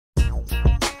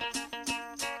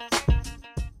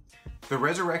The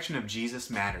resurrection of Jesus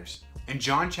matters. In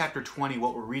John chapter 20,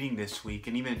 what we're reading this week,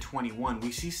 and even in 21,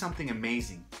 we see something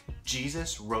amazing.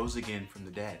 Jesus rose again from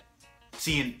the dead.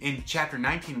 See, in chapter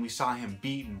 19, we saw him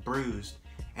beaten, bruised,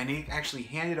 and he actually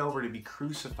handed over to be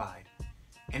crucified.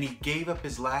 And he gave up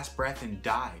his last breath and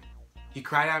died. He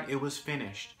cried out, "It was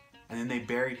finished," and then they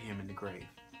buried him in the grave.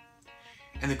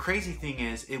 And the crazy thing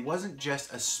is, it wasn't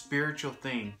just a spiritual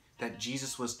thing that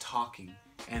Jesus was talking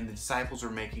and the disciples were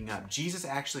making up. Jesus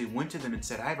actually went to them and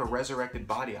said, "I have a resurrected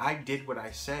body. I did what I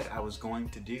said I was going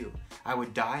to do. I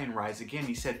would die and rise again."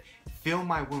 He said, "Feel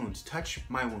my wounds, touch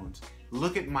my wounds,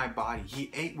 look at my body."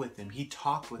 He ate with them, he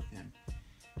talked with them.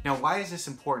 Now, why is this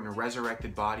important, a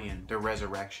resurrected body and the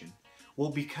resurrection?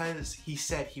 Well, because he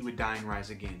said he would die and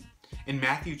rise again. In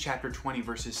Matthew chapter 20,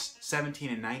 verses 17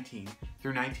 and 19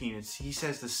 through 19, he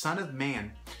says, "The Son of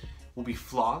Man will be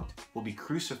flogged, will be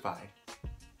crucified,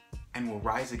 and will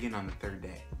rise again on the third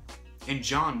day." In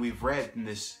John, we've read in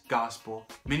this gospel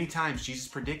many times Jesus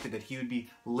predicted that he would be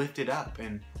lifted up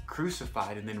and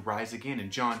crucified and then rise again. In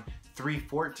John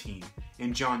 3:14,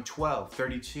 in John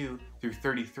 12:32 through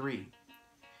 33.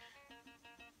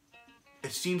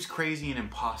 It seems crazy and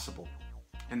impossible,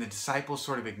 and the disciples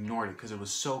sort of ignored it because it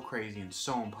was so crazy and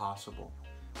so impossible.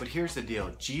 But here's the deal.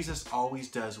 Jesus always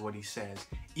does what he says,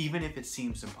 even if it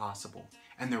seems impossible.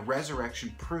 And the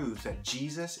resurrection proves that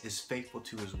Jesus is faithful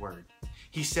to his word.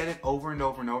 He said it over and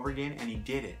over and over again, and he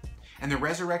did it. And the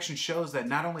resurrection shows that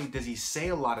not only does he say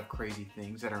a lot of crazy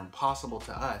things that are impossible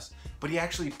to us, but he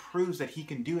actually proves that he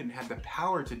can do it and have the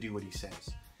power to do what he says.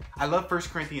 I love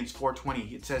 1 Corinthians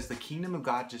 4:20. It says, "The kingdom of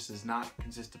God just does not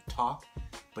consist of talk,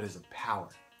 but is of power."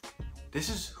 This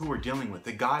is who we're dealing with,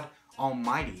 the God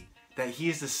Almighty, that he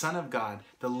is the Son of God,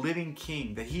 the living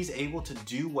King, that he's able to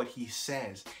do what he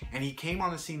says. And he came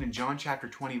on the scene in John chapter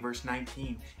 20, verse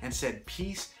 19, and said,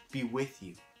 "Peace be with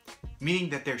you." Meaning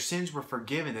that their sins were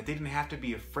forgiven, that they didn't have to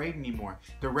be afraid anymore.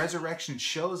 The resurrection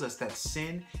shows us that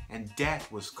sin and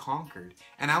death was conquered.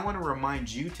 And I want to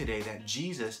remind you today that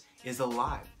Jesus is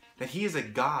alive, that he is a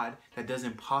God that does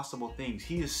impossible things.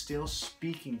 He is still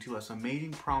speaking to us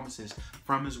amazing promises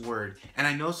from his word. And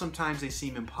I know sometimes they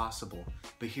seem impossible,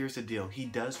 but here's the deal. He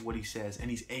does what he says, and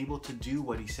he's able to do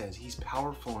what he says. He's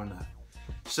powerful enough.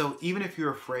 So even if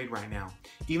you're afraid right now,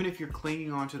 even if you're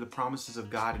clinging on to the promises of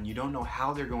God and you don't know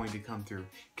how they're going to come through,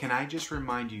 can I just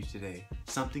remind you today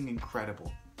something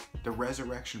incredible? The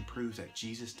resurrection proves that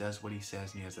Jesus does what he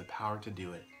says and he has the power to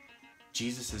do it.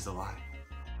 Jesus is alive.